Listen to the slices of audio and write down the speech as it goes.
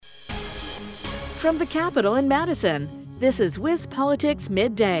From the Capitol in Madison, this is WisPolitics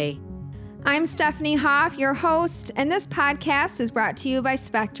Midday. I'm Stephanie Hoff, your host, and this podcast is brought to you by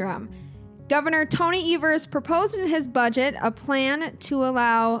Spectrum. Governor Tony Evers proposed in his budget a plan to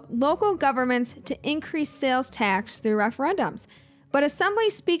allow local governments to increase sales tax through referendums. But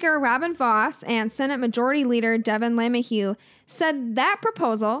Assembly Speaker Robin Vos and Senate Majority Leader Devin LeMahieu said that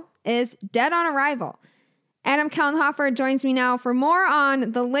proposal is dead on arrival. Adam Kellenhofer joins me now for more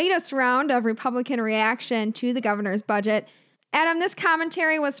on the latest round of Republican reaction to the governor's budget. Adam, this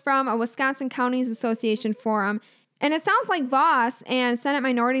commentary was from a Wisconsin Counties Association forum, and it sounds like Vos and Senate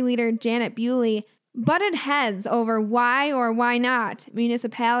Minority Leader Janet Bewley butted heads over why or why not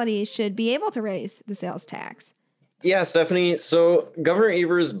municipalities should be able to raise the sales tax. Yeah, Stephanie. So Governor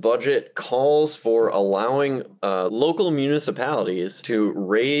Evers' budget calls for allowing local municipalities to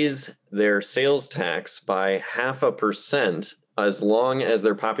raise their sales tax by 0.5% as long as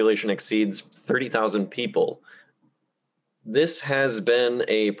their population exceeds 30,000 people. This has been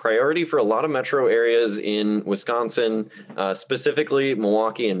a priority for a lot of metro areas in Wisconsin, specifically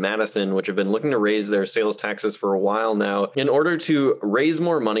Milwaukee and Madison, which have been looking to raise their sales taxes for a while now in order to raise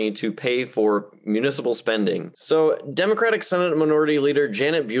more money to pay for municipal spending. So Democratic Senate Minority Leader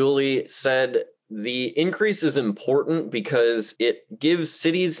Janet Bewley said the increase is important because it gives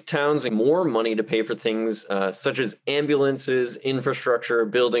cities, towns more money to pay for things such as ambulances, infrastructure,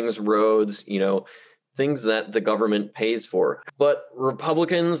 buildings, roads, things that the government pays for. But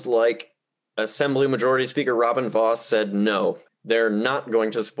Republicans like Assembly Majority Speaker Robin Vos said no. They're not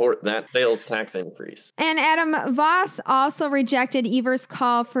going to support that sales tax increase. And Adam, Vos also rejected Evers'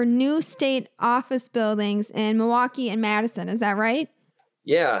 call for new state office buildings in Milwaukee and Madison. Is that right?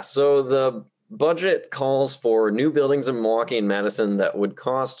 Yeah, so the budget calls for new buildings in Milwaukee and Madison that would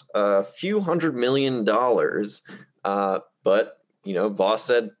cost a few $100 million, but Vos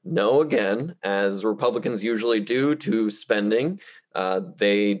said no again, as Republicans usually do to spending.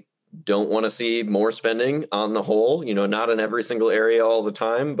 They don't want to see more spending on the whole, not in every single area all the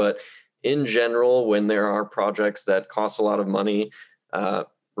time, but in general, when there are projects that cost a lot of money,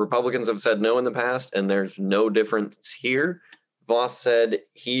 Republicans have said no in the past, and there's no difference here. Vos said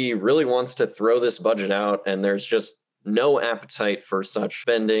he really wants to throw this budget out, and there's just no appetite for such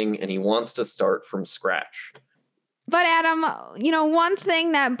spending, and he wants to start from scratch. But Adam, one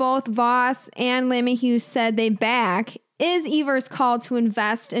thing that both Vos and LeMahieu said they back is Evers' call to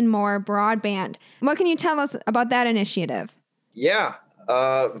invest in more broadband. What can you tell us about that initiative? Yeah,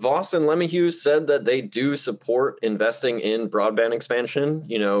 Vos and LeMahieu said that they do support investing in broadband expansion.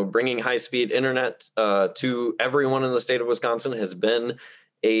 Bringing high-speed internet to everyone in the state of Wisconsin has been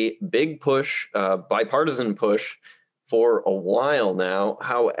a big push, bipartisan push for a while now.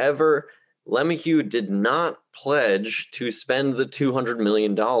 However, LeMahieu did not pledge to spend the $200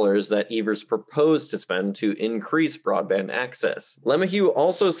 million that Evers proposed to spend to increase broadband access. LeMahieu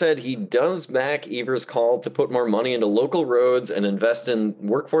also said he does back Evers' call to put more money into local roads and invest in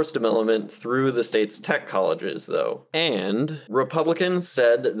workforce development through the state's tech colleges, though. And Republicans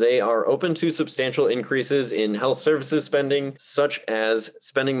said they are open to substantial increases in health services spending, such as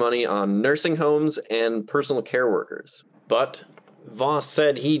spending money on nursing homes and personal care workers. But Vos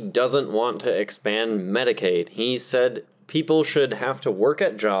said he doesn't want to expand Medicaid. He said people should have to work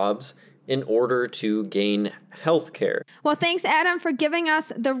at jobs in order to gain health care. Well, thanks, Adam, for giving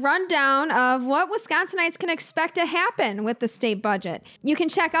us the rundown of what Wisconsinites can expect to happen with the state budget. You can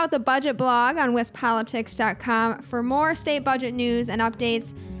check out the budget blog on wispolitics.com for more state budget news and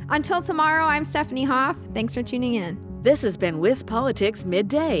updates. Until tomorrow, I'm Stephanie Hoff. Thanks for tuning in. This has been WisPolitics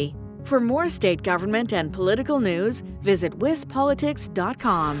Midday. For more state government and political news, visit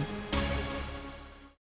wispolitics.com.